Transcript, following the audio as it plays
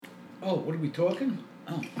Oh, what are we talking?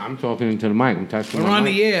 Oh, I'm talking into the mic. I'm touching we're my on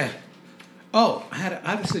mic. the air. Oh, I had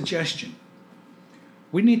a suggestion.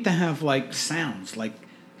 We need to have like sounds, like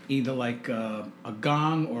either like a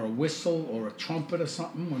gong or a whistle or a trumpet or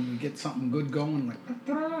something when we get something good going. Like,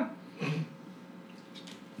 ta-da.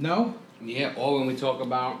 No? Yeah, or when we talk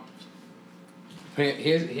about...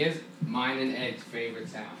 Here's mine and Ed's favorite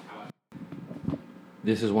sound.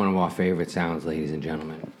 This is one of our favorite sounds, ladies and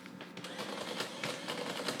gentlemen.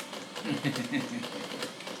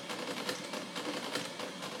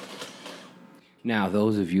 Now,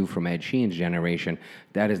 those of you from Ed Sheeran's generation,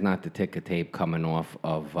 that is not the ticker tape coming off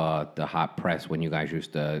of the hot press when you guys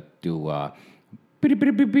used to do, beep,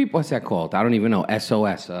 beep, beep, beep. What's that called? I don't even know.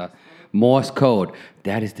 SOS, Morse code.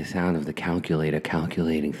 That is the sound of the calculator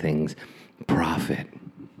calculating things. Profit.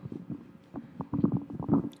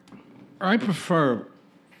 I prefer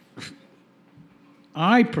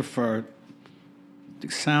the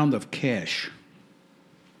sound of cash.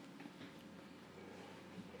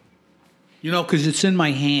 You know, because it's in my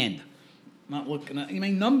hand. Not looking at. I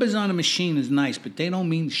mean, numbers on a machine is nice, but they don't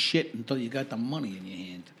mean shit until you got the money in your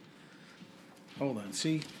hand. Hold on,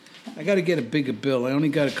 see, I got to get a bigger bill. I only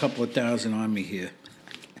got a couple of thousand on me here.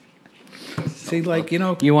 See, like, you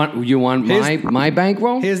know. You want my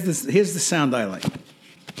bankroll? Here's the sound I like.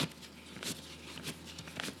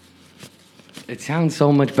 It sounds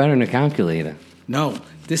so much better than a calculator. No,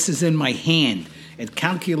 this is in my hand. A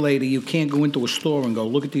calculator, you can't go into a store and go,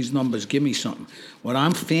 look at these numbers, give me something. What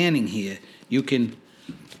I'm fanning here, you can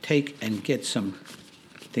take and get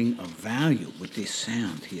something of value with this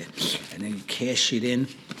sound here. And then you cash it in,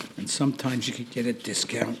 and sometimes you can get a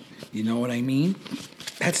discount. You know what I mean?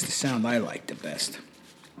 That's the sound I like the best.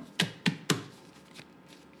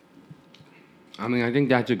 I mean, I think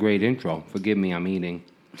that's a great intro. Forgive me, I'm eating.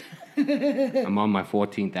 I'm on my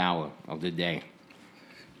 14th hour of the day.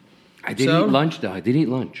 I did eat lunch, though. I did eat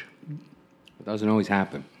lunch. It doesn't always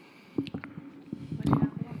happen.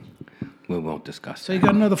 We won't discuss So that. you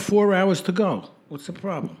got another 4 hours to go. What's the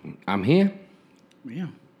problem? I'm here. Yeah.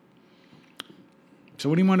 So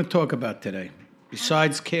what do you want to talk about today?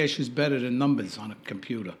 Besides cash is better than numbers on a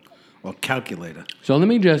computer or calculator. So let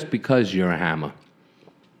me just, because you're a hammer,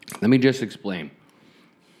 let me just explain.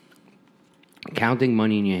 Counting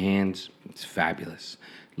money in your hands, it's fabulous.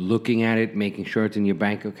 Looking at it, making sure it's in your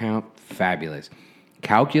bank account, fabulous.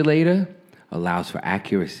 Calculator allows for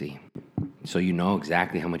accuracy. So you know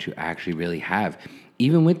exactly how much you actually really have.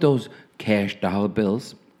 Even with those cash dollar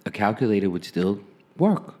bills, a calculator would still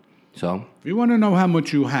work. So If you want to know how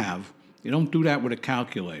much you have, you don't do that with a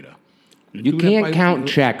calculator. you do that can't by- count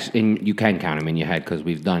checks you can count them in your head because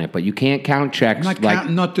we've done it, but you can't count checks I'm not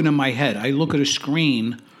counting nothing in my head. I look at a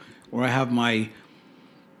screen where I have my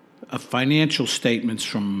financial statements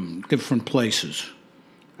from different places.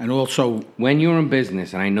 And also, when you're in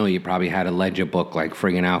business, and I know you probably had a ledger book like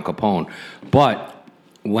friggin' Al Capone, but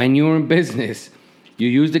when you're in business, you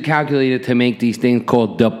use the calculator to make these things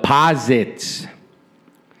called deposits.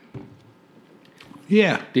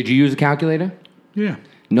 yeah, Did you use a calculator? yeah.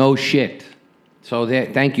 No shit. So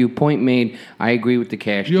thank you. Point made. I agree with the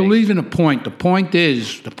cash You're thing. leaving a point. The point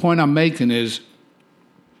I'm making is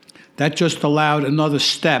that just allowed another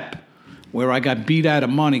step where I got beat out of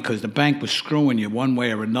money because the bank was screwing you one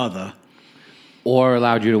way or another. Or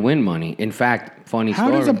allowed you to win money. In fact, funny How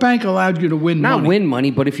story. does a bank allow you to win Not money? win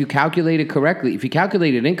money, but if you calculate it correctly, if you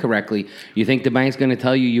calculate it incorrectly, you think the bank's going to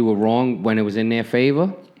tell you were wrong when it was in their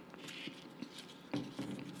favor?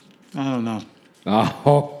 I don't know.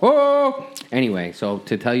 Oh. Anyway, so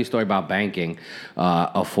to tell you a story about banking,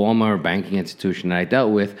 a former banking institution that I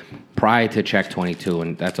dealt with prior to Check 22,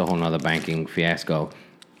 and that's a whole nother banking fiasco,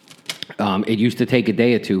 it used to take a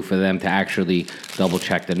day or two for them to actually double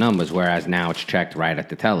check the numbers, whereas now it's checked right at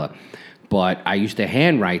the teller. But I used to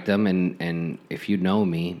handwrite them, and if you know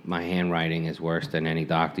me, my handwriting is worse than any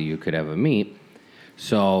doctor you could ever meet.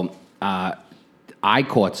 So I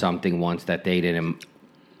caught something once that they didn't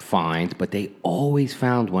find, but they always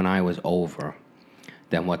found when I was over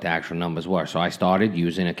than what the actual numbers were. So I started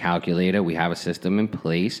using a calculator. We have a system in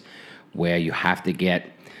place where you have to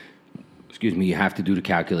you have to do the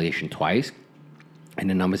calculation twice, and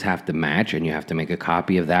the numbers have to match, and you have to make a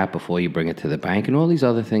copy of that before you bring it to the bank, and all these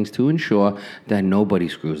other things to ensure that nobody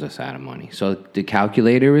screws us out of money. So the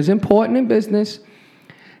calculator is important in business.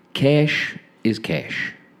 Cash is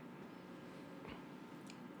cash.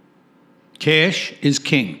 Cash is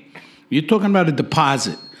king. You're talking about a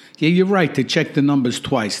deposit. Yeah, you're right. They check the numbers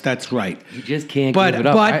twice. That's right. You just can't But give it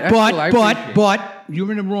up. but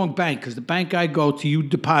you're in the wrong bank because the bank I go to, you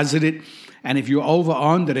deposit it, and if you're over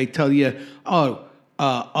under, they tell you, oh,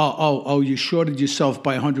 you shorted yourself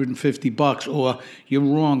by $150, or you're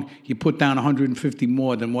wrong, you put down 150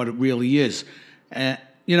 more than what it really is.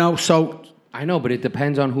 So I know, but it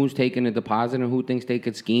depends on who's taking the deposit and who thinks they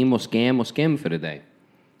could scheme or scam or skim for the day.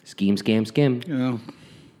 Scheme, scam, skim.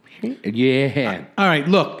 Yeah. All right,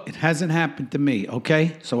 look, it hasn't happened to me,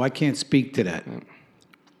 okay? So I can't speak to that.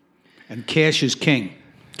 And cash is king.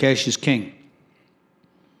 Cash is king.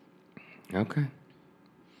 Okay.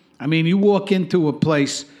 I mean, you walk into a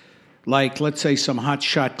place like, let's say, some hot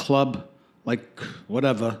shot club, like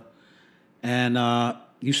whatever, and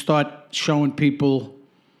you start showing people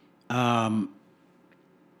a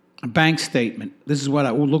bank statement. This is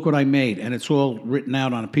look what I made, and it's all written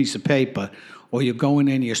out on a piece of paper. Or you go in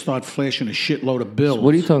there and you start flashing a shitload of bills. So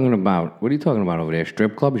what are you talking about? What are you talking about over there?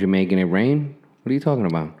 Strip clubs? You're making it rain? What are you talking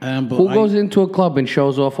about? Who goes into a club and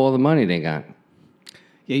shows off all the money they got?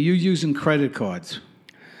 Yeah, you using credit cards.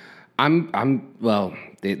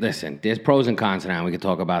 Listen, there's pros and cons now. We can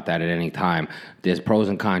talk about that at any time. There's pros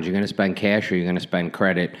and cons. You're going to spend cash or you're going to spend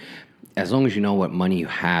credit. As long as you know what money you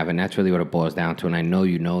have, and that's really what it boils down to, and I know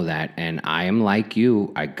you know that, and I am like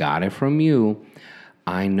you. I got it from you.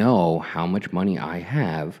 I know how much money I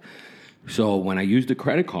have. So when I use the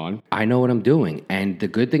credit card, I know what I'm doing. And the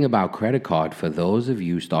good thing about credit card, for those of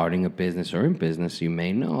you starting a business or in business, you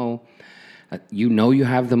may know, you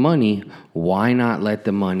have the money. Why not let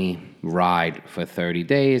the money ride for 30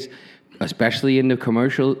 days, especially in the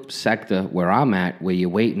commercial sector where I'm at, where you're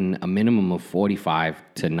waiting a minimum of 45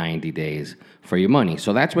 to 90 days for your money.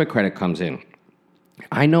 So that's where credit comes in.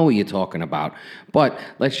 I know what you're talking about, but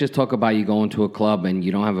let's just talk about you going to a club and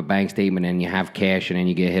you don't have a bank statement and you have cash and then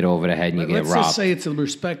you get hit over the head and you get robbed. Let's just say it's a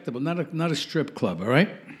respectable, not a strip club, all right?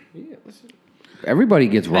 Yeah, everybody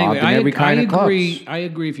gets robbed in every kind of club. I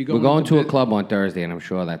agree. If you go, we're going to a club on Thursday, and I'm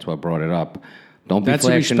sure that's what brought it up. Don't be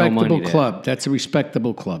flashing no money there. That's a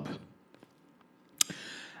respectable club.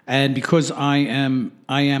 And because I am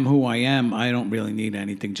who I am, I don't really need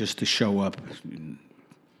anything just to show up.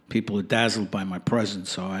 People are dazzled by my presence,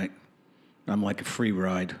 so I'm like a free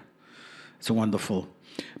ride. It's wonderful.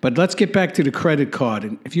 But let's get back to the credit card.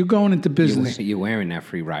 And if you're going into business, you're wearing that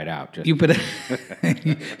free ride out. You better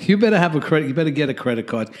have a credit. You better get a credit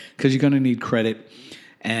card because you're going to need credit,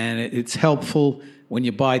 and it's helpful when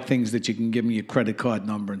you buy things that you can give me your credit card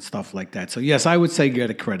number and stuff like that. So yes, I would say get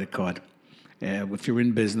a credit card if you're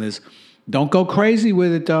in business. Don't go crazy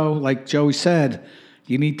with it though. Like Joey said,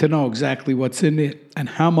 you need to know exactly what's in it and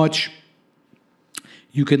how much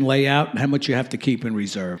you can lay out and how much you have to keep in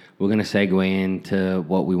reserve. We're going to segue into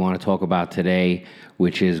what we want to talk about today,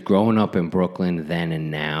 which is growing up in Brooklyn then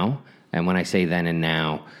and now. And when I say then and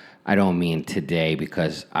now, I don't mean today,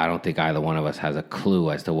 because I don't think either one of us has a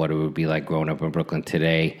clue as to what it would be like growing up in Brooklyn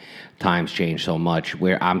today. Times change so much.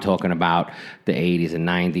 Where I'm talking about the 80s and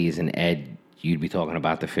 90s, and Ed, you'd be talking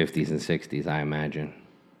about the 50s and 60s, I imagine.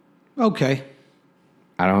 Okay.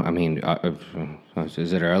 Is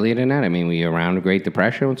it earlier than that? I mean, were you around the Great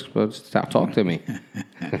Depression? Talk to me.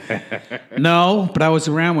 No, but I was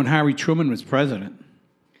around when Harry Truman was president.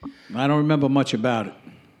 I don't remember much about it.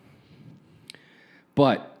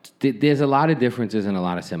 But there's a lot of differences and a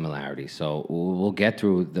lot of similarities. So we'll get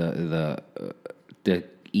through the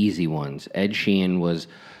easy ones. Ed Sheeran was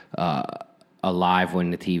alive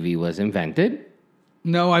when the TV was invented.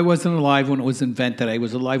 No, I wasn't alive when it was invented. I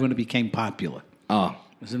was alive when it became popular. Oh.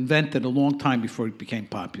 It was invented a long time before it became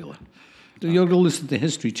popular. You'll go listen to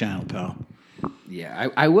History Channel, pal. Yeah,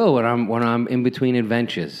 I will when I'm in between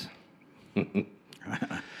adventures.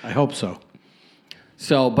 I hope so.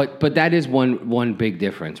 So, but that is one big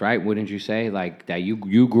difference, right? Wouldn't you say? Like that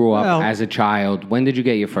you grew up as a child. When did you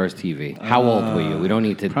get your first TV? How old were you? We don't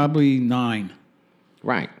need to. Probably 9.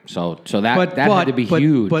 Right. So that had to be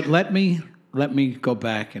huge. But let me go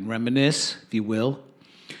back and reminisce, if you will.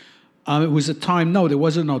 It was a time, there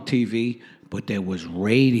wasn't no TV, but there was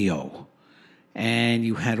radio. And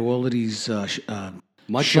you had all of these...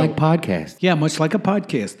 much like podcasts. Yeah, much like a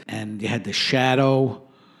podcast. And you had The Shadow,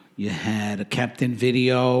 you had a Captain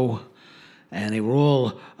Video, and they were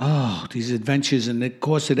all, these adventures. And of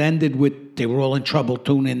course it ended with, they were all in trouble,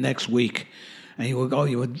 tune in next week. And you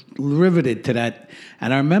were riveted to that.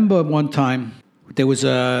 And I remember one time, there was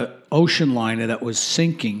a ocean liner that was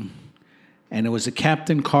sinking, and it was a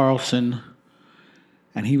Captain Carlson,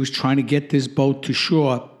 and he was trying to get this boat to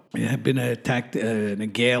shore. It had been attacked in a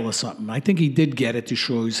gale or something. I think he did get it to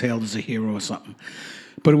shore. He was hailed as a hero or something.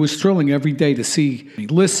 But it was thrilling every day to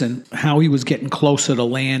listen, how he was getting closer to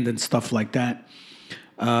land and stuff like that.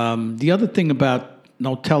 The other thing about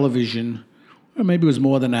no television, or maybe it was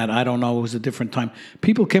more than that, I don't know, it was a different time.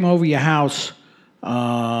 People came over your house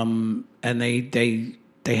and they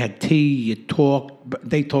had tea. You talked.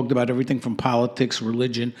 They talked about everything from politics,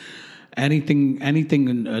 religion, anything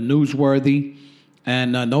newsworthy,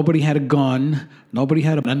 and nobody had a gun. Nobody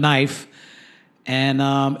had a knife. And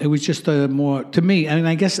it was just a more, to me, I mean,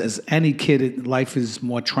 I guess as any kid, life is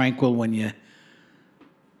more tranquil when you're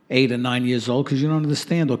 8 or 9 years old because you don't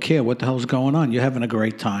understand or care what the hell's going on. You're having a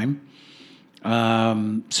great time.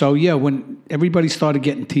 So, yeah, when everybody started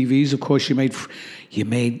getting TVs, of course, you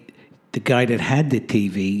made the guy that had the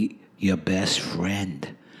TV your best friend.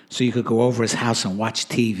 So you could go over his house and watch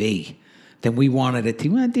TV. Then we wanted a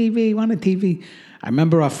TV, want a TV. I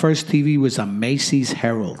remember our first TV was a Macy's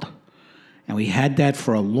Herald. And we had that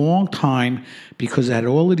for a long time because it had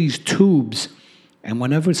all of these tubes. And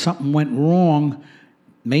whenever something went wrong,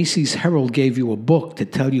 Macy's Herald gave you a book to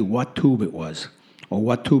tell you what tube it was or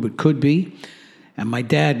what tube it could be. And my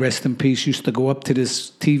dad, rest in peace, used to go up to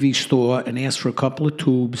this TV store and ask for a couple of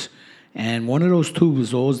tubes. And one of those tubes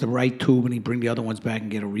was always the right tube, and he'd bring the other ones back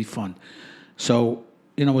and get a refund. So,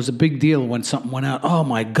 it was a big deal when something went out. Oh,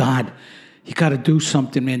 my God, you got to do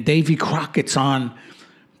something, man. Davy Crockett's on.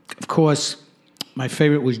 Of course, my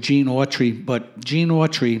favorite was Gene Autry, but Gene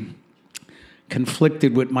Autry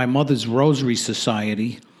conflicted with my mother's Rosary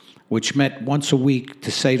Society, which met once a week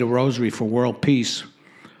to say the Rosary for world peace.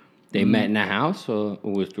 They met in the house, or it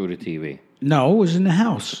was through the TV? No, it was in the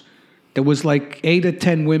house. There was like 8 or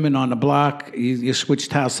 10 women on the block. You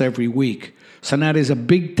switched house every week. So now there's a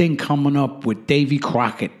big thing coming up with Davy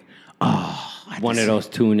Crockett. Oh. One of those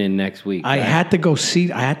tune in next week. I had to go see.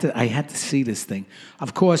 I had to see this thing,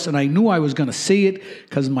 of course, and I knew I was going to see it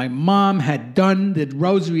because my mom had done the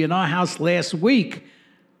rosary in our house last week.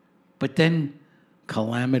 But then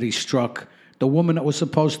calamity struck. The woman that was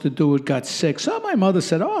supposed to do it got sick, so my mother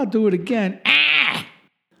said, "Oh, I'll do it again."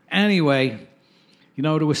 Anyway,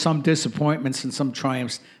 there was some disappointments and some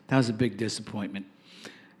triumphs. That was a big disappointment.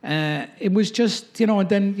 It was just, and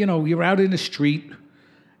then you're out in the street.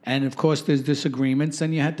 And, of course, there's disagreements,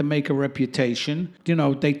 and you had to make a reputation.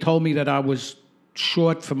 They told me that I was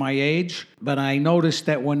short for my age, but I noticed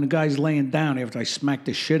that when the guy's laying down after I smacked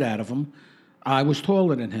the shit out of him, I was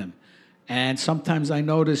taller than him. And sometimes I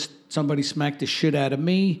noticed somebody smacked the shit out of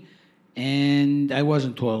me, and I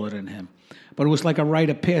wasn't taller than him. But it was like a rite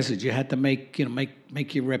of passage. You had to make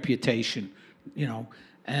your reputation,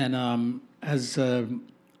 And as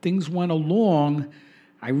things went along,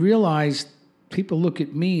 I realized people look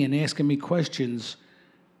at me and asking me questions,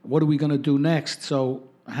 what are we going to do next? So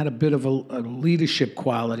I had a bit of a leadership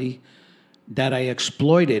quality that I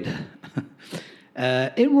exploited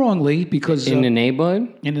wrongly because... In the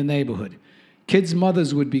neighborhood? In the neighborhood. Kids'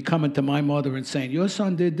 mothers would be coming to my mother and saying, your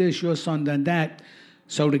son did this, your son did that.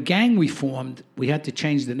 So the gang we formed, we had to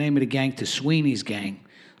change the name of the gang to Sweeney's Gang.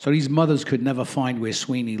 So these mothers could never find where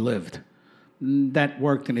Sweeney lived. That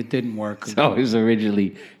worked and it didn't work. So it was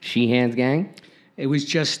originally Sheehan's gang? It was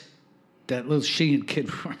just that little Sheehan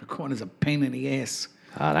kid from the corner's a pain in the ass.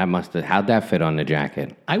 How'd that fit on the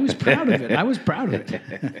jacket? I was proud of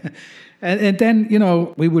it. And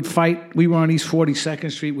then, we would fight. We were on East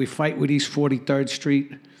 42nd Street. We fight with East 43rd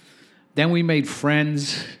Street. Then we made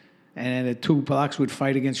friends, and the 2 blocks would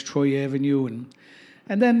fight against Troy Avenue.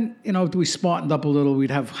 And then, we smartened up a little.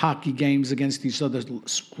 We'd have hockey games against each other,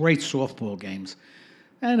 great softball games,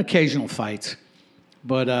 and occasional fights.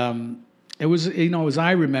 But it was, as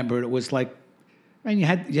I remember it, was like, man, you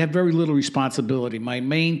had very little responsibility. My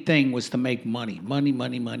main thing was to make money.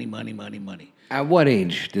 Money. At what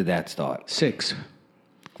age did that start? 6.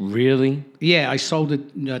 Really? Yeah, I sold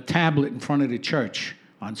a tablet in front of the church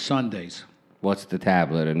on Sundays. What's the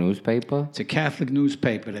tablet? A newspaper? It's a Catholic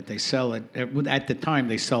newspaper that they sell it. At the time,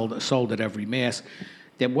 they sold it every Mass.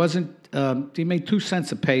 There wasn't, they made 2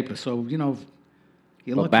 cents a paper, so,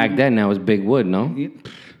 But back then, that was big wood, no? It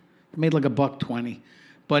made like $1.20.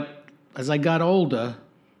 But as I got older,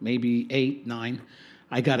 maybe 8, 9,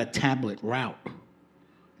 I got a tablet route.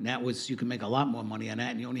 And that was, you could make a lot more money on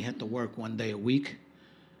that, and you only had to work 1 day a week.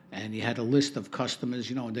 And you had a list of customers,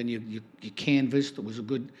 and then you canvassed. It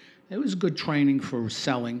was good training for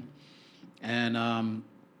selling. And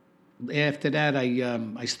after that,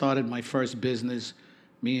 I started my first business.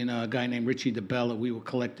 Me and a guy named Richie DeBella, we were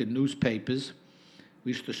collecting newspapers.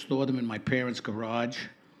 We used to store them in my parents' garage.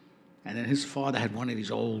 And then his father had one of these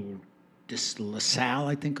old LaSalle,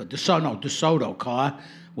 I think, or DeSoto car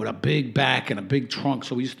with a big back and a big trunk.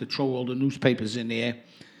 So we used to throw all the newspapers in there,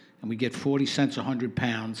 and we get 40 cents 100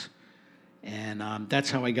 pounds. And that's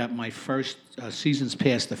how I got my first season's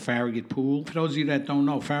pass to Farragut Pool. For those of you that don't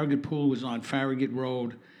know, Farragut Pool was on Farragut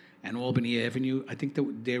Road and Albany Avenue. I think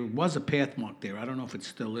there was a path mark there. I don't know if it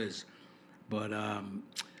still is. But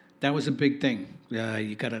that was a big thing.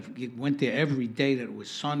 You went there every day that it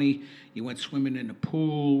was sunny. You went swimming in the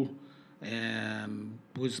pool. It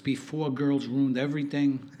was before girls ruined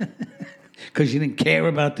everything because you didn't care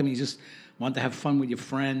about them. You just wanted to have fun with your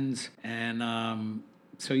friends. And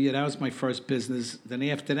so, yeah, that was my first business. Then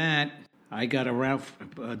after that, I got a Ralph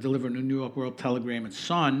delivering the New York World Telegram and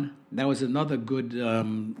Sun. That was another good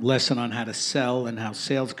lesson on how to sell and how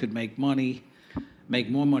sales could make money, make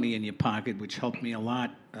more money in your pocket, which helped me a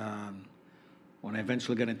lot when I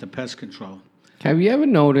eventually got into pest control. Have you ever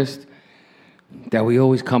noticed that we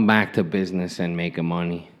always come back to business and making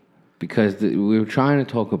money? Because we were trying to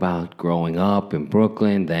talk about growing up in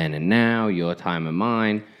Brooklyn, then and now, your time and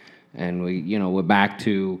mine, and we're back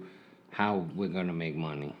to how we're going to make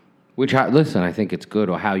money. Which, listen, I think it's good,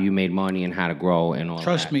 or how you made money and how to grow and all that.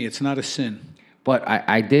 Trust me, it's not a sin. But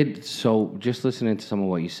I did, so just listening to some of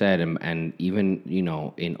what you said, and even,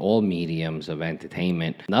 in all mediums of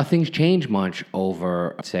entertainment, nothing's changed much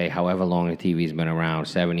over, say, however long the TV's been around,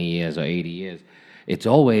 70 years or 80 years. It's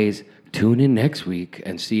always, tune in next week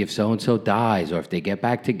and see if so-and-so dies, or if they get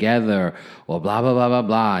back together, or blah, blah, blah, blah,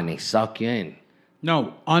 blah, and they suck you in.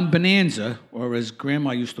 No, on Bonanza, or as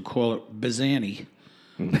Grandma used to call it, Bizani,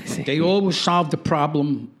 they always solved the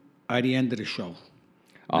problem at the end of the show.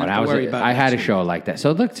 Oh, I had a show like that.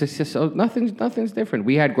 So look, it's just, nothing's different.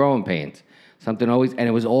 We had growing pains, something always, and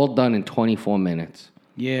it was all done in 24 minutes.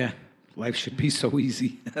 Yeah, life should be so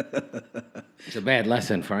easy. It's a bad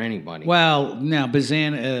lesson for anybody. Well, now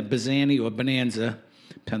Bizani or Bonanza,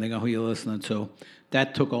 depending on who you're listening to,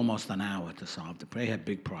 that took almost an hour to solve. They had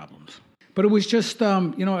big problems, but it was just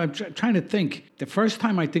I'm trying to think. The first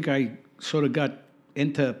time I think I sort of got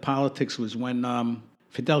into politics was when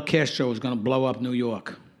Fidel Castro was going to blow up New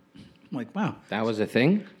York. I'm like, wow. That was a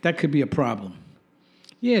thing? That could be a problem.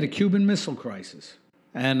 Yeah, the Cuban Missile Crisis.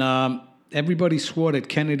 And everybody swore that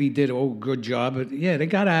Kennedy did a good job. But yeah, they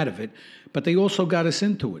got out of it. But they also got us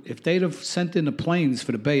into it. If they'd have sent in the planes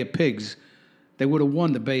for the Bay of Pigs, they would have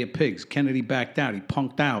won the Bay of Pigs. Kennedy backed out. He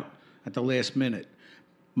punked out at the last minute.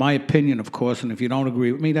 My opinion, of course, and if you don't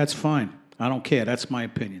agree with me, that's fine. I don't care. That's my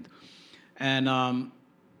opinion. And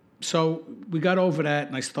so we got over that,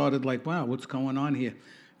 and I started like, wow, what's going on here?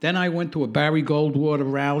 Then I went to a Barry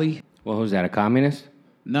Goldwater rally. Well, who's that, a communist?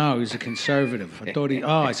 No, he was a conservative.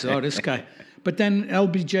 I said, this guy. But then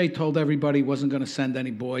LBJ told everybody he wasn't going to send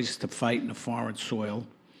any boys to fight in a foreign soil.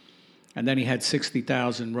 And then he had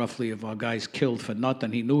 60,000, roughly, of our guys killed for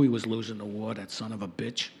nothing. He knew he was losing the war, that son of a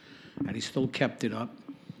bitch. And he still kept it up.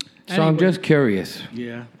 So anyway, I'm just curious.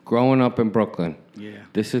 Yeah. Growing up in Brooklyn. Yeah.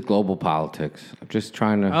 This is global politics. I'm just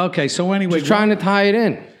trying to... Okay, so anyway... Just trying to tie it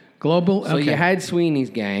in. Global... So you had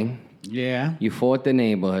Sweeney's gang. Yeah. You fought the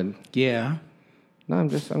neighborhood. Yeah. No, I'm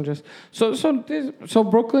just... So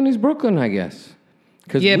Brooklyn is Brooklyn, I guess.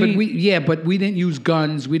 But we didn't use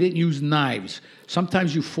guns. We didn't use knives.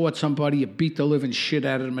 Sometimes you fought somebody, you beat the living shit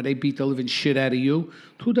out of them, and they beat the living shit out of you.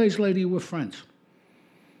 2 days later, you were friends.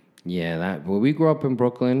 Yeah, we grew up in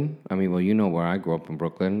Brooklyn. I mean, well, you know where I grew up in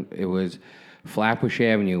Brooklyn. It was Flatbush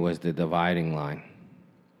Avenue was the dividing line.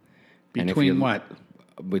 Between what?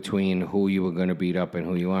 Between who you were going to beat up and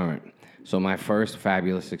who you weren't. So my first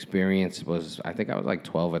fabulous experience was, I think I was like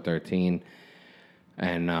 12 or 13.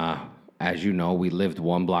 And as you know, we lived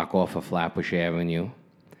 1 block off of Flatbush Avenue,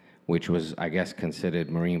 which was, I guess,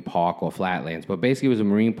 considered Marine Park or Flatlands. But basically, it was a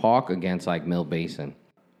Marine Park against like Mill Basin.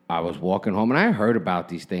 I was walking home, and I heard about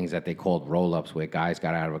these things that they called roll-ups, where guys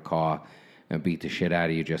got out of a car and beat the shit out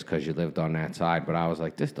of you just because you lived on that side. But I was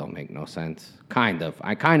like, this don't make no sense. Kind of.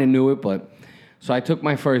 I kind of knew it, but... So I took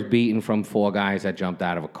my first beating from 4 guys that jumped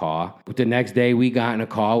out of a car. But the next day, we got in a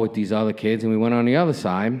car with these other kids, and we went on the other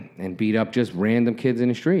side and beat up just random kids in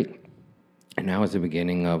the street. And that was the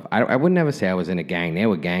beginning of... I would never say I was in a gang. There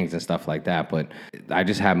were gangs and stuff like that, but I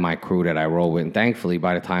just had my crew that I roll with. And thankfully,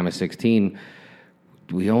 by the time of 16...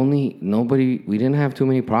 we didn't have too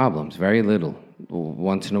many problems, very little.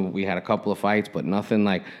 Once in a while, we had a couple of fights, but none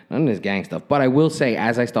of this gang stuff. But I will say,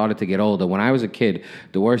 as I started to get older, when I was a kid,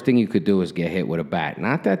 the worst thing you could do is get hit with a bat.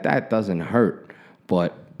 Not that doesn't hurt,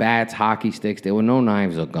 but bats, hockey sticks, there were no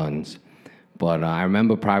knives or guns. But I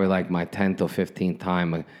remember probably like my 10th or 15th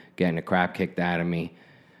time getting the crap kicked out of me.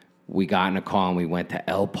 We got in a car and we went to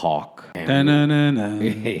El Park.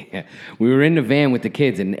 Yeah. We were in the van with the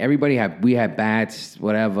kids, and we had bats,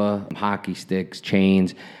 whatever, hockey sticks,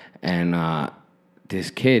 chains, and this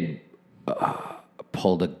kid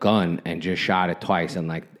pulled a gun and just shot it twice, and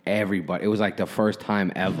like everybody, it was like the first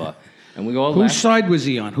time ever. And we all Whose side was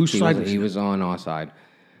he on? He was on our side.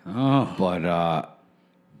 Oh. But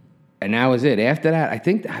And that was it. After that, I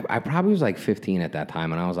think I probably was like 15 at that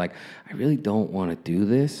time, and I was like, I really don't want to do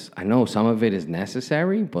this. I know some of it is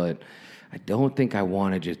necessary, but I don't think I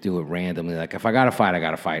want to just do it randomly. Like, if I got to fight, I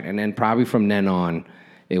got to fight. And then probably from then on,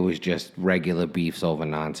 it was just regular beefs over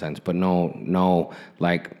nonsense. But no,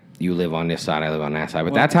 like, you live on this side, I live on that side.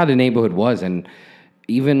 But that's how the neighborhood was. And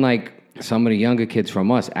even, like, some of the younger kids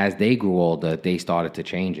from us, as they grew older, they started to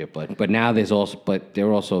change it. But now there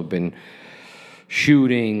also been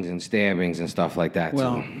shootings and stabbings and stuff like that.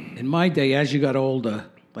 Well, too. in my day, as you got older,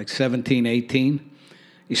 like 17, 18,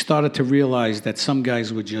 you started to realize that some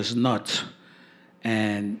guys were just nuts.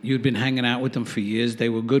 And you'd been hanging out with them for years. They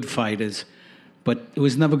were good fighters. But it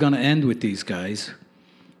was never going to end with these guys.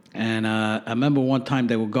 And I remember one time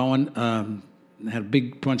they were going, had a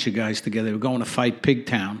big bunch of guys together. They were going to fight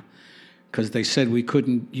Pigtown because they said we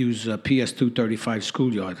couldn't use PS235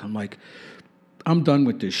 schoolyard. I'm like, I'm done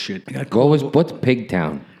with this shit. What's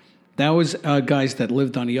Pigtown? That was guys that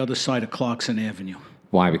lived on the other side of Clarkson Avenue.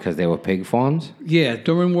 Why? Because they were pig farms? Yeah,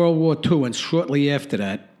 during World War II and shortly after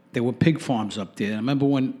that, there were pig farms up there. I remember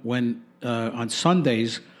when on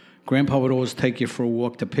Sundays, Grandpa would always take you for a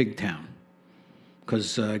walk to Pigtown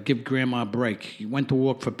because give Grandma a break. You went to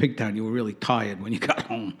walk for Pigtown, you were really tired when you got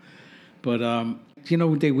home. But,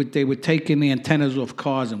 they would take in the antennas off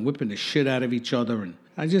cars and whipping the shit out of each other, and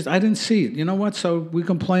I didn't see it. You know what? So we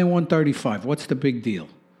can play in 135. What's the big deal?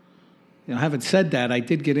 Having said that, I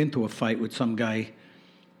did get into a fight with some guy,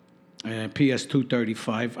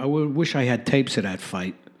 PS235. I wish I had tapes of that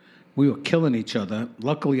fight. We were killing each other.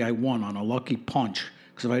 Luckily, I won on a lucky punch,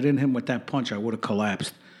 because if I didn't hit him with that punch, I would have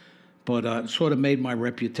collapsed. But it sort of made my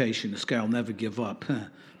reputation. This guy will never give up.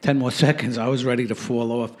 10 more seconds, I was ready to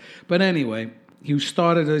fall off. But anyway, you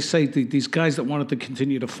started to say these guys that wanted to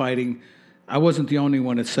continue the fighting. I wasn't the only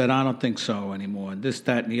one that said, I don't think so anymore, and this,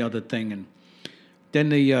 that, and the other thing. And then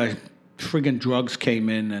the friggin' drugs came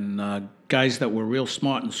in, and guys that were real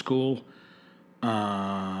smart in school,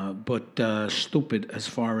 but stupid as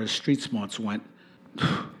far as street smarts went,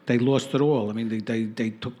 they lost it all. I mean, they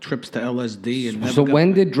took trips to LSD. And so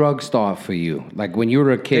when did drugs start for you? Like when you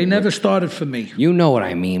were a kid? They never started for me. You know what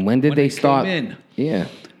I mean. When did they start? Came in. Yeah.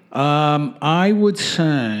 I would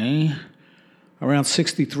say around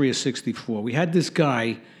 63 or 64. We had this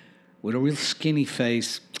guy with a real skinny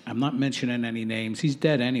face. I'm not mentioning any names. He's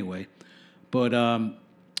dead anyway. But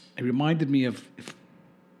it reminded me of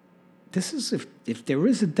if there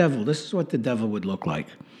is a devil, this is what the devil would look like.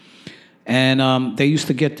 And they used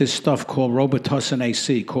to get this stuff called Robitussin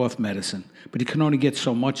AC, cough medicine. But you can only get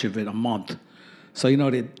so much of it a month. So,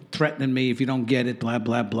 they're threatening me if you don't get it, blah,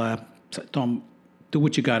 blah, blah. So, don't do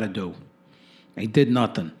what you got to do. He did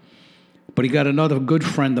nothing. But he got another good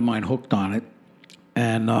friend of mine hooked on it.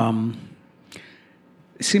 And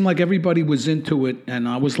it seemed like everybody was into it, and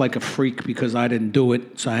I was like a freak because I didn't do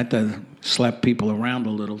it. So I had to slap people around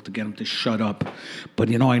a little to get them to shut up.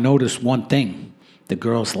 But, I noticed one thing. The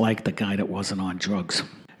girls liked the guy that wasn't on drugs.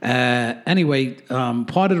 Anyway,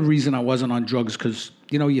 part of the reason I wasn't on drugs because,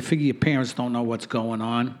 you figure your parents don't know what's going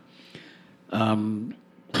on.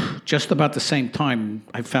 Just about the same time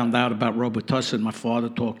I found out about Robitussin, my father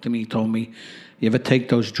talked to me. He told me, you ever take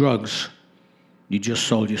those drugs, you just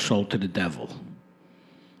sold your soul to the devil.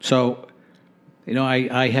 So,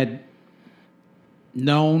 I had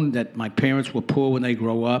known that my parents were poor when they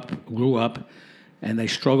grew up, and they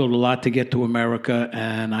struggled a lot to get to America,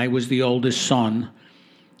 and I was the oldest son,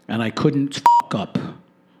 and I couldn't fuck up.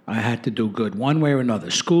 I had to do good, one way or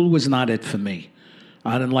another. School was not it for me.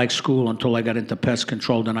 I didn't like school until I got into pest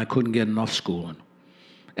control, then I couldn't get enough schooling.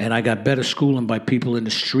 And I got better schooling by people in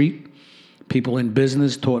the street. People in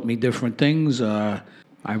business taught me different things. I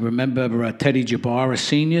remember Teddy Jabbar, a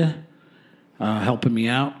senior, helping me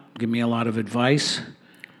out, giving me a lot of advice.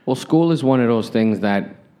 Well, school is one of those things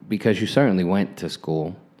that, because you certainly went to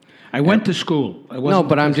school. I went to school. No,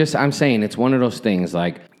 but I'm saying it's one of those things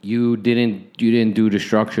like you didn't do the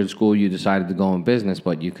structured school. You decided to go in business,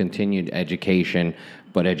 but you continued education,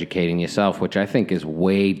 but educating yourself, which I think is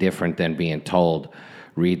way different than being told,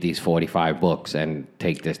 read these 45 books and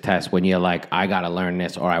take this test when you're like, I got to learn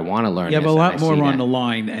this or I want to learn this. You have a lot more on the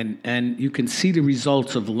line, and you can see the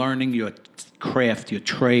results of learning your craft, your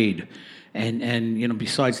trade. And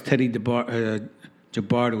besides Teddy Jabbar,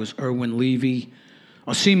 there was Irwin Levy,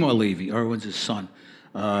 or Seymour Levy. Irwin's his son.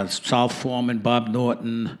 Sal Foreman, Bob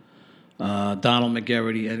Norton, Donald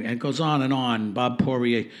McGarity, and it goes on and on. Bob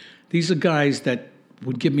Poirier. These are guys that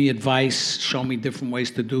would give me advice, show me different ways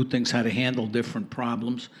to do things, how to handle different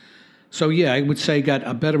problems. So yeah, I would say got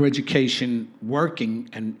a better education working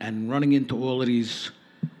and running into all of these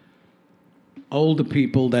older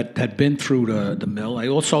people that had been through the mill. I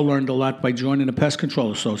also learned a lot by joining the Pest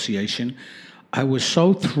Control Association. I was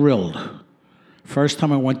so thrilled. First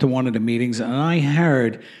time I went to one of the meetings, and I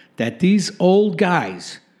heard that these old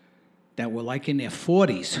guys that were like in their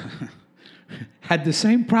 40s had the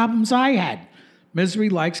same problems I had. Misery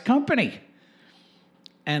likes company.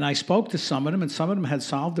 And I spoke to some of them, and some of them had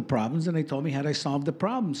solved the problems, and they told me how they solved the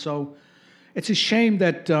problems. So it's a shame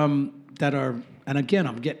that and again,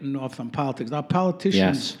 I'm getting off on politics. Our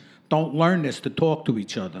politicians don't learn this to talk to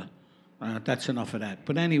each other. That's enough of that.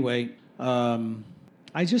 But anyway,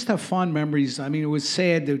 I just have fond memories. I mean, it was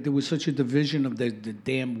sad that there was such a division of the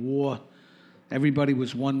damn war. Everybody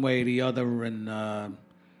was one way or the other, and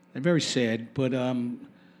very sad. But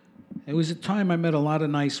it was a time I met a lot of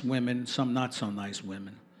nice women, some not so nice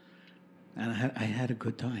women, and I had a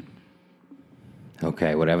good time.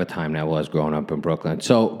 Okay, whatever time that was growing up in Brooklyn.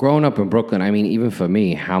 So growing up in Brooklyn, I mean, even for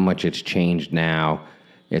me, how much it's changed now.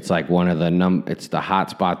 It's like one of the it's the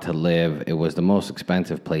hot spot to live. It was the most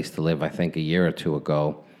expensive place to live, I think, a year or two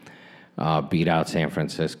ago. Beat out San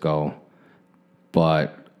Francisco.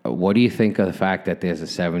 But what do you think of the fact that there's a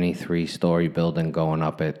 73-story building going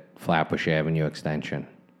up at Flatbush Avenue Extension?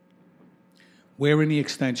 Where in the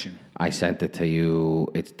extension? I sent it to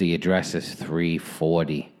you. The address is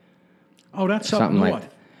 340. Oh, that's Something up north.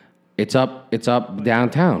 It's up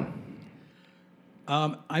downtown.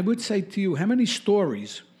 I would say to you, how many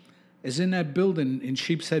stories is in that building in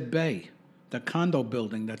Sheepshead Bay? The condo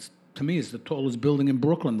building that's, to me, is the tallest building in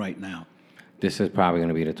Brooklyn right now. This is probably going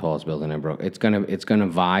to be the tallest building in Brooklyn. It's gonna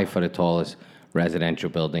vie for the tallest residential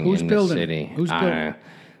building in the city. Who's building?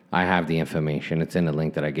 I have the information. It's in the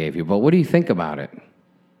link that I gave you. But what do you think about it?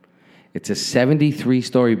 It's a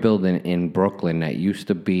 73-story building in Brooklyn that used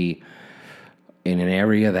to be in an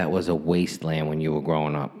area that was a wasteland when you were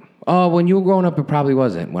growing up. Oh, when you were growing up, it probably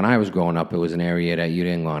wasn't. When I was growing up, it was an area that you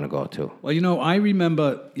didn't want to go to. Well, I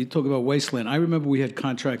remember, you talk about wasteland, I remember we had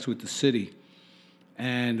contracts with the city,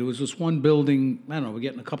 and there was this one building, I don't know, we're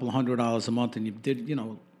getting a couple of $100 a month, and you did,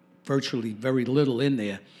 virtually very little in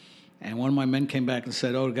there. And one of my men came back and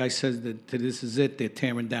said, the guy says that this is it, they're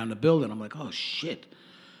tearing down the building. I'm like, oh, shit.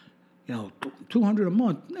 $200 a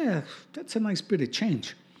month, that's a nice bit of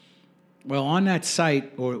change. Well, on that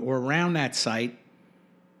site, or around that site,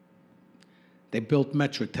 they built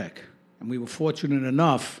Metrotech. And we were fortunate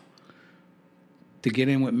enough to get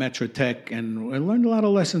in with Metrotech, and I learned a lot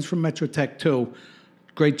of lessons from Metrotech, too.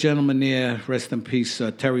 Great gentleman there, rest in peace,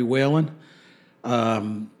 Terry Whalen,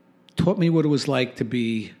 taught me what it was like to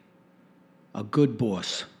be a good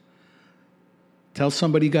boss. Tell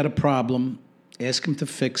somebody you got a problem, ask them to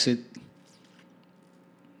fix it.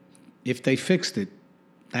 If they fixed it,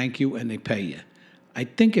 thank you, and they pay you. I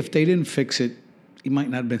think if they didn't fix it, he might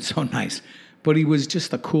not have been so nice. But he was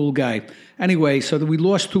just a cool guy. Anyway, so we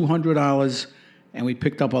lost $200, and we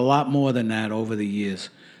picked up a lot more than that over the years.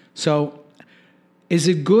 So is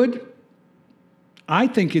it good? I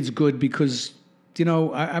think it's good because,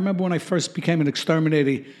 I remember when I first became an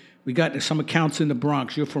exterminator, we got some accounts in the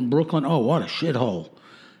Bronx. You're from Brooklyn? Oh, what a shithole.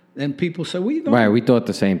 And people say, where you going? Right, we thought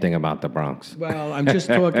the same thing about the Bronx. Well, I'm just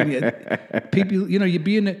talking. People,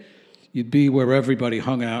 you'd be where everybody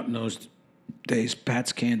hung out in those days,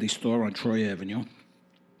 Pat's Candy Store on Troy Avenue.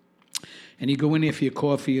 And you go in there for your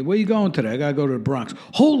coffee. Where you going today? I got to go to the Bronx.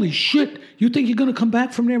 Holy shit, you think you're going to come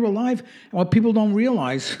back from there alive? And what people don't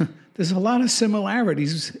realize, there's a lot of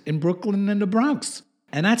similarities in Brooklyn and the Bronx.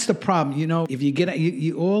 And that's the problem. If you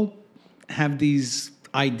you all have these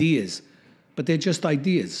ideas, but they're just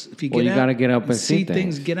ideas. If you get out, got to get up and see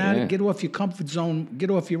things. Get out, get off your comfort zone,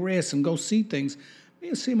 get off your ass, and go see things.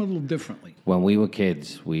 You see them a little differently. When we were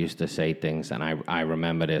kids, we used to say things, and I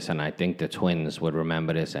remember this, and I think the twins would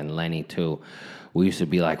remember this, and Lenny too. We used to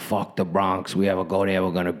be like, fuck the Bronx. We ever go there,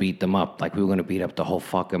 we're going to beat them up. Like we were going to beat up the whole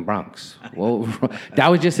fucking Bronx. Well,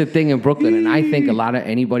 that was just a thing in Brooklyn, and I think a lot of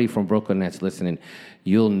anybody from Brooklyn that's listening,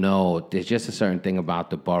 you'll know there's just a certain thing about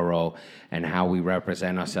the borough and how we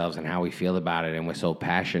represent ourselves and how we feel about it, and we're so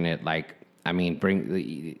passionate. Like, I mean,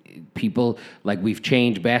 bring people, like we've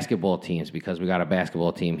changed basketball teams because we got a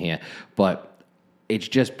basketball team here, but it's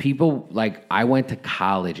just people, like I went to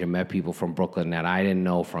college and met people from Brooklyn that I didn't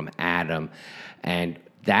know from Adam, and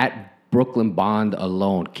that Brooklyn bond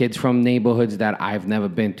alone, kids from neighborhoods that I've never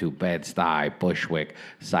been to, Bed-Stuy, Bushwick,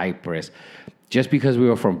 Cypress, just because we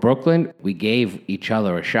were from Brooklyn, we gave each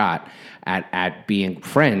other a shot at being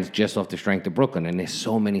friends just off the strength of Brooklyn, and there's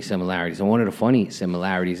so many similarities. And one of the funny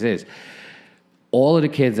similarities is all of the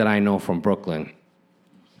kids that I know from Brooklyn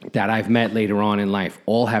that I've met later on in life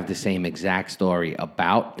all have the same exact story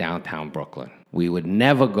about downtown Brooklyn. We would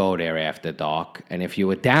never go there after dark. And if you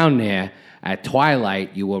were down there at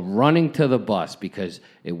twilight, you were running to the bus because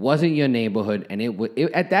it wasn't your neighborhood. And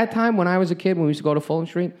at that time, when I was a kid, when we used to go to Fulton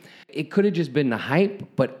Street, it could have just been the hype,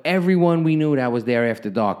 but everyone we knew that was there after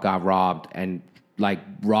dark got robbed,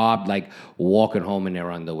 like walking home in their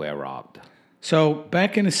underwear robbed. So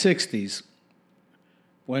back in the 60s,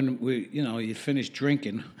 when you finished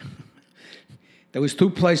drinking, there was two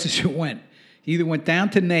places you went. You either went down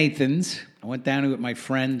to Nathan's. I went down with my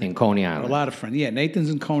friend. In Coney Island. A lot of friends. Yeah, Nathan's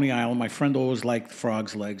in Coney Island. My friend always liked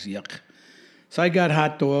frog's legs. Yuck. So I got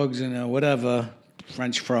hot dogs and whatever,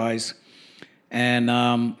 French fries.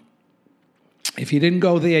 And if you didn't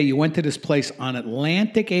go there, you went to this place on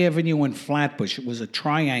Atlantic Avenue in Flatbush. It was a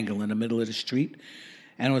triangle in the middle of the street.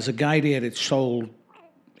 And there was a guy there that sold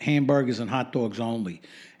hamburgers and hot dogs only.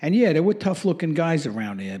 And yeah, there were tough-looking guys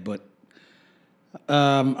around there, but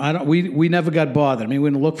we never got bothered. I mean, we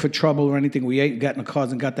didn't look for trouble or anything. We got in the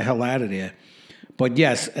cars and got the hell out of there. But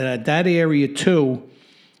yes, that area too,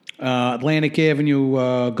 Atlantic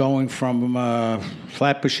Avenue going from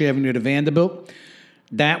Flatbush Avenue to Vanderbilt,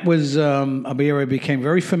 that was an area I became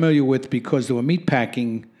very familiar with because there were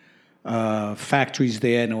meatpacking factories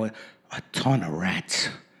there, and there were a ton of rats.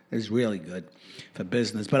 It was really good for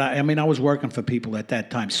business. But I was working for people at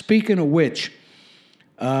that time. Speaking of which,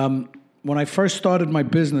 when I first started my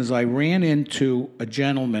business, I ran into a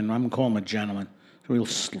gentleman. I'm going to call him a gentleman. A real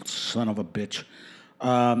son of a bitch.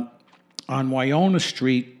 On Wynona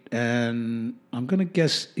Street, and I'm going to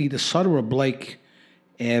guess either Sutter or Blake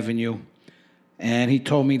Avenue. And he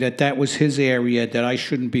told me that was his area, that I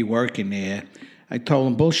shouldn't be working there. I told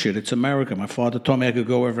him, bullshit, it's America. My father told me I could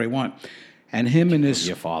go wherever I want. And him and his...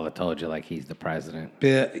 Your father told you like he's the president.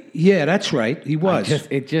 Yeah, that's right. He was.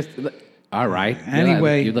 All right.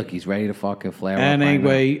 Anyway, you look, he's ready to fucking flare up. And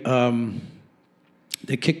anyway,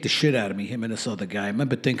 they kicked the shit out of me, him and this other guy. I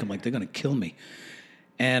remember thinking, like, they're going to kill me.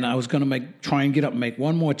 And I was going to try and get up and make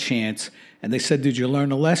one more chance. And they said, did you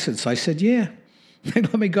learn a lesson? So I said, yeah. They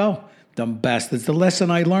let me go. Dumb bastards. The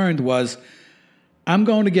lesson I learned was, I'm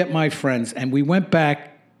going to get my friends. And we went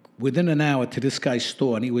back within an hour to this guy's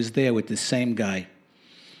store, and he was there with the same guy.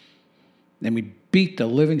 And we beat the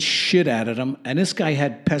living shit out of him. And this guy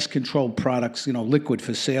had pest control products, liquid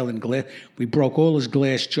for sale in glass. We broke all his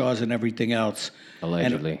glass jars and everything else.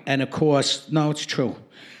 Allegedly. And of course, no, it's true.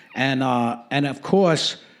 And of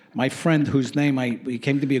course, my friend, whose name he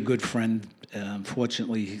came to be a good friend.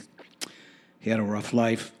 Unfortunately, he had a rough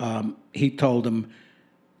life. He told them,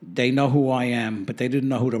 they know who I am, but they didn't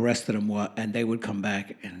know who the rest of them were, and they would come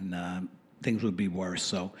back, and things would be worse.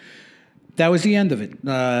 So that was the end of it.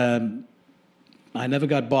 I never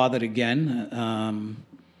got bothered again,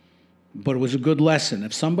 but it was a good lesson.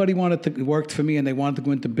 If somebody worked for me and they wanted to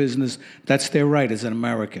go into business, that's their right as an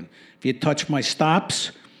American. If you touch my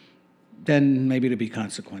stops, then maybe there'd be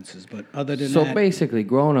consequences. But other than that... So basically,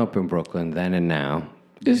 growing up in Brooklyn then and now,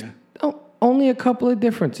 there's only a couple of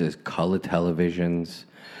differences. Color televisions,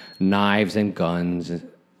 knives and guns.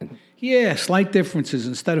 Yeah, slight differences.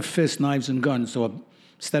 Instead of fists, knives and guns, or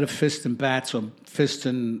instead of fists and bats, or fists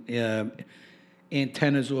and...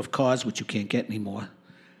 antennas off cars, which you can't get anymore.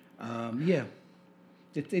 Yeah.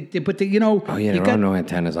 Oh, yeah, there are no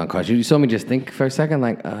antennas on cars. You saw me just think for a second,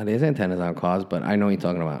 like, there's antennas on cars, but I know what you're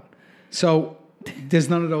talking about. So there's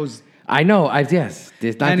none of those. I know, yes.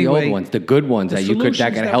 There's not the old ones, the good ones that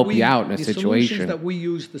can help you out in a situation. The solutions that we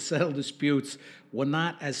use to settle disputes were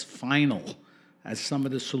not as final as some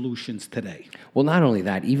of the solutions today. Well, not only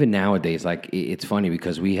that, even nowadays, like, it's funny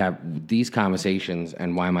because we have these conversations,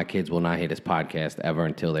 and why my kids will not hear this podcast ever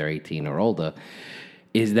until they're 18 or older,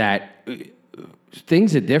 is that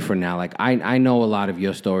things are different now. Like, I know a lot of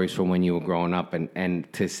your stories from when you were growing up,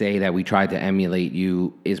 and to say that we tried to emulate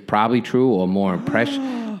you is probably true, or more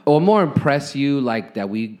impress you, like that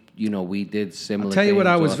we did similar things. I'll tell you what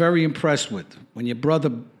I was very impressed with. When your brother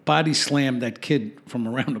body slammed that kid from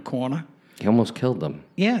around the corner. He almost killed them.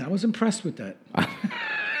 Yeah, I was impressed with that.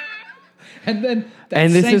 And then,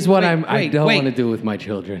 this is what I don't want to do with my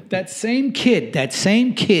children. That same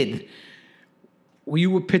kid, you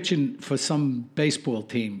were pitching for some baseball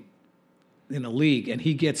team in a league, and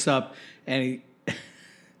he gets up and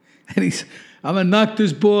he's, I'm gonna knock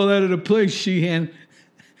this ball out of the place, Sheehan.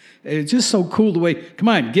 And it's just so cool the way, come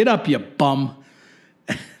on, get up, you bum.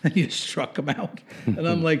 And you struck him out, and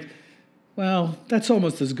I'm like. Well, that's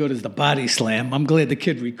almost as good as the body slam. I'm glad the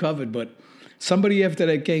kid recovered, but somebody after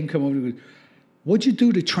that game come over and goes, what'd you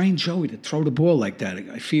do to train Joey to throw the ball like that?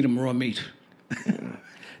 I feed him raw meat.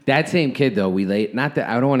 That same kid, though, not that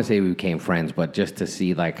I don't want to say we became friends, but just to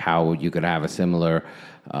see like how you could have a similar,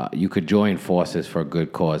 you could join forces for a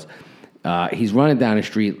good cause. He's running down the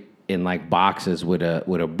street in like boxes with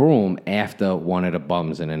a broom after one of the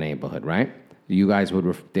bums in the neighborhood, right? You guys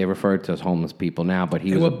they referred to as homeless people now, but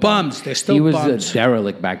they were bums. They're still bums. He was a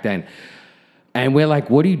derelict back then. And we're like,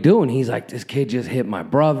 what are you doing? He's like, this kid just hit my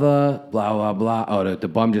brother, blah, blah, blah. Oh, the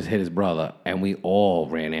bum just hit his brother. And we all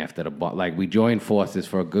ran after the bum. Like, we joined forces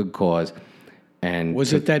for a good cause. And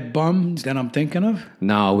was it that bum that I'm thinking of?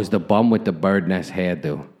 No, it was the bum with the bird nest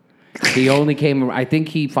hairdo. He only came, I think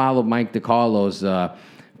he followed Mike DiCarlo's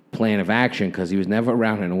plan of action because he was never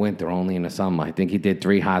around in the winter, only in the summer. I think he did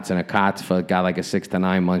 3 hots and a cots got like a 6 to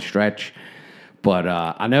 9 month stretch. But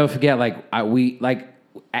I'll never forget,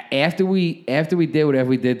 after we did whatever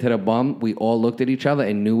we did to the bum, we all looked at each other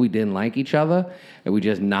and knew we didn't like each other, and we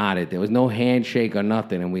just nodded. There was no handshake or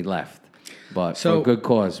nothing, and we left. But for a good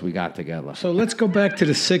cause, we got together. So let's go back to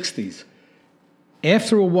the 60s.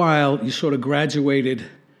 After a while, you sort of graduated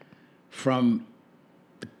from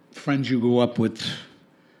the friends you grew up with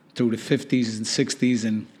through the 50s and 60s,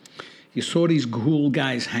 and you saw these cool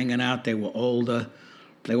guys hanging out. They were older.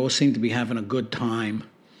 They all seemed to be having a good time.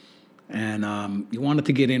 And you wanted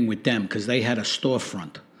to get in with them because they had a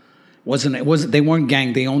storefront. They weren't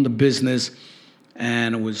gang. They owned the business,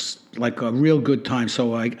 and it was like a real good time.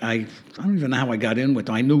 So I don't even know how I got in with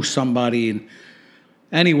them. I knew somebody, and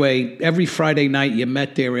anyway, every Friday night you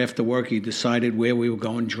met there after work. You decided where we were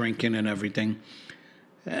going drinking and everything.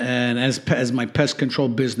 And as my pest control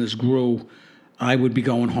business grew, I would be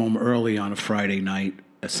going home early on a Friday night.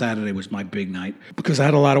 A Saturday was my big night because I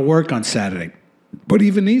had a lot of work on Saturday. But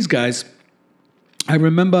even these guys, I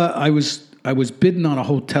remember I was bidding on a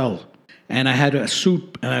hotel, and I had a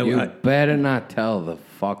suit. And you better not tell the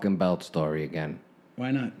fucking belt story again.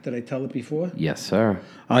 Why not? Did I tell it before? Yes, sir.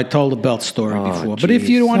 I told the belt story before. But if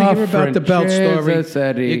you want to hear about the belt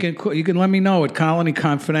story, you can let me know at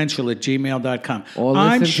colonyconfidential@gmail.com. Or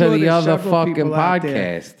listen to the other fucking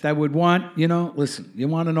podcast. That would want, listen, you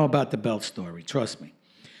want to know about the belt story. Trust me.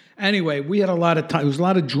 Anyway, we had a lot of time. There was a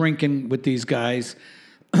lot of drinking with these guys,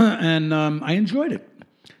 and I enjoyed it.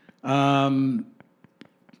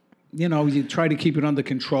 You try to keep it under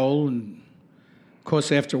control, and of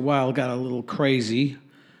course, after a while, it got a little crazy,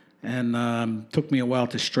 and took me a while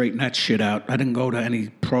to straighten that shit out. I didn't go to any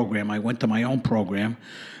program. I went to my own program,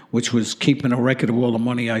 which was keeping a record of all the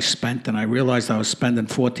money I spent, and I realized I was spending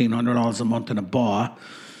 $1,400 a month in a bar.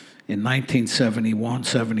 In 1971,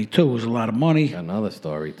 72, it was a lot of money. Another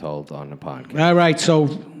story told on the podcast. All right, so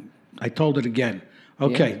I told it again.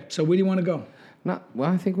 Okay, So where do you want to go? Well,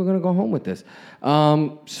 I think we're going to go home with this.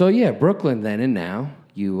 Brooklyn then and now.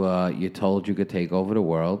 You told you could take over the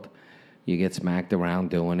world. You get smacked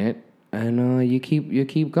around doing it, and you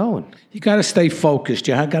keep going. You got to stay focused.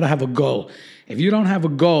 You got to have a goal. If you don't have a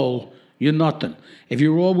goal, you're nothing. If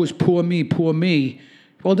you're always poor me,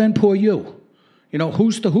 well then poor you.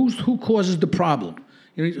 Who causes the problem?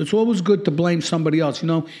 It's always good to blame somebody else.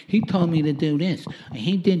 He told me to do this, and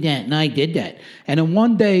he did that, and I did that. And then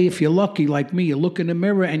one day, if you're lucky like me, you look in the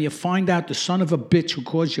mirror and you find out the son of a bitch who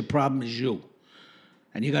caused your problem is you.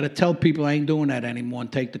 And you got to tell people I ain't doing that anymore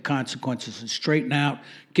and take the consequences and straighten out.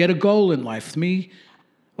 Get a goal in life. Me,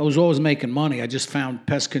 I was always making money. I just found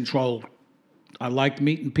pest control. I liked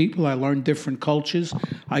meeting people. I learned different cultures.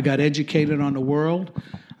 I got educated on the world.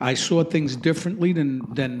 I saw things differently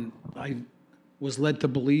than I was led to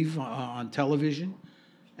believe on television.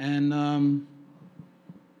 And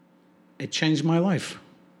it changed my life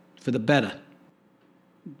for the better.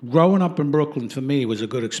 Growing up in Brooklyn, for me, was a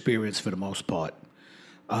good experience for the most part.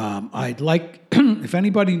 I'd like, if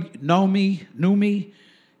anybody knew me,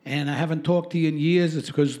 and I haven't talked to you in years, it's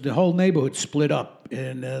because the whole neighborhood split up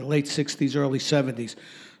in the late 60s, early 70s.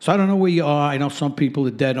 So I don't know where you are. I know some people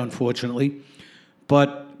are dead, unfortunately.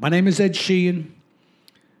 But my name is Ed Sheehan.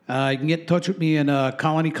 You can get in touch with me in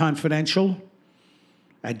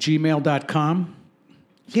colonyconfidential@gmail.com.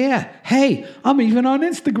 Yeah, hey, I'm even on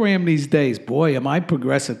Instagram these days. Boy, am I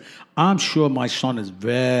progressing. I'm sure my son is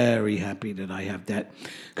very happy that I have that.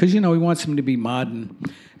 Because, he wants him to be modern.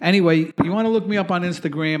 Anyway, you want to look me up on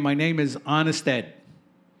Instagram, my name is Honest Ed.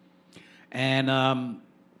 And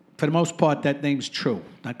for the most part, that name's true.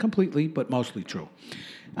 Not completely, but mostly true.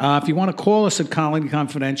 If you want to call us at Colony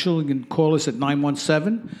Confidential, you can call us at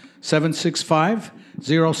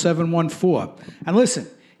 917-765-0714. And listen,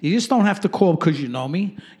 you just don't have to call because you know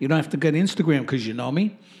me. You don't have to get Instagram because you know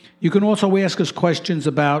me. You can also ask us questions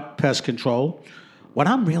about pest control. What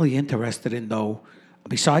I'm really interested in, though,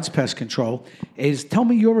 besides pest control, is tell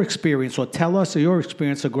me your experience, or tell us your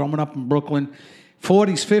experience of growing up in Brooklyn,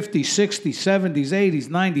 40s, 50s, 60s, 70s, 80s,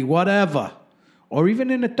 90s, whatever, or even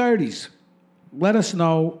in the 30s. let us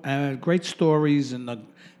know. Great stories, and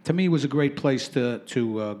to me, it was a great place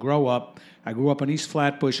to grow up. I grew up in East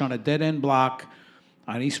Flatbush on a dead-end block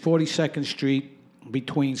on East 42nd Street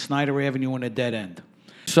between Snyder Avenue and a dead end.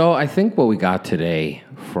 So I think what we got today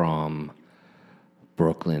from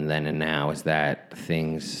Brooklyn then and now is that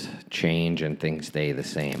things change and things stay the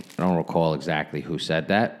same. I don't recall exactly who said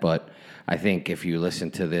that, but I think if you listen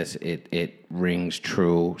to this, it rings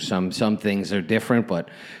true. Some things are different, but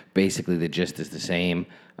basically the gist is the same.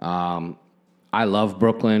 I love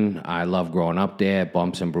Brooklyn. I love growing up there,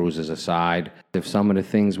 bumps and bruises aside. If some of the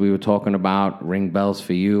things we were talking about ring bells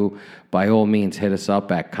for you, by all means, hit us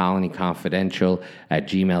up at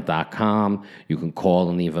colonyconfidential@gmail.com. You can call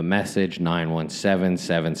and leave a message,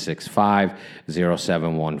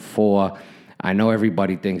 917-765-0714. I know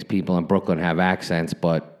everybody thinks people in Brooklyn have accents,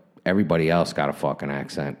 but everybody else got a fucking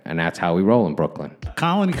accent, and that's how we roll in Brooklyn.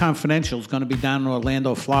 Colony Confidential is going to be down in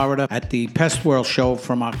Orlando, Florida at the Pest World Show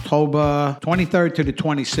from October 23rd to the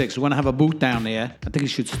 26th. We're going to have a booth down there. I think you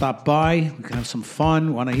should stop by. We can have some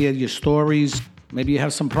fun. Want to hear your stories. Maybe you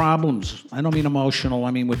have some problems. I don't mean emotional.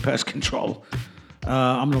 I mean with pest control.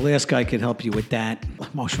 I'm the last guy could help you with that.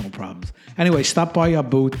 Emotional problems. Anyway, stop by our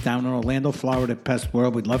booth down in Orlando, Florida at Pest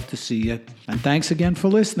World. We'd love to see you. And thanks again for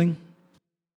listening.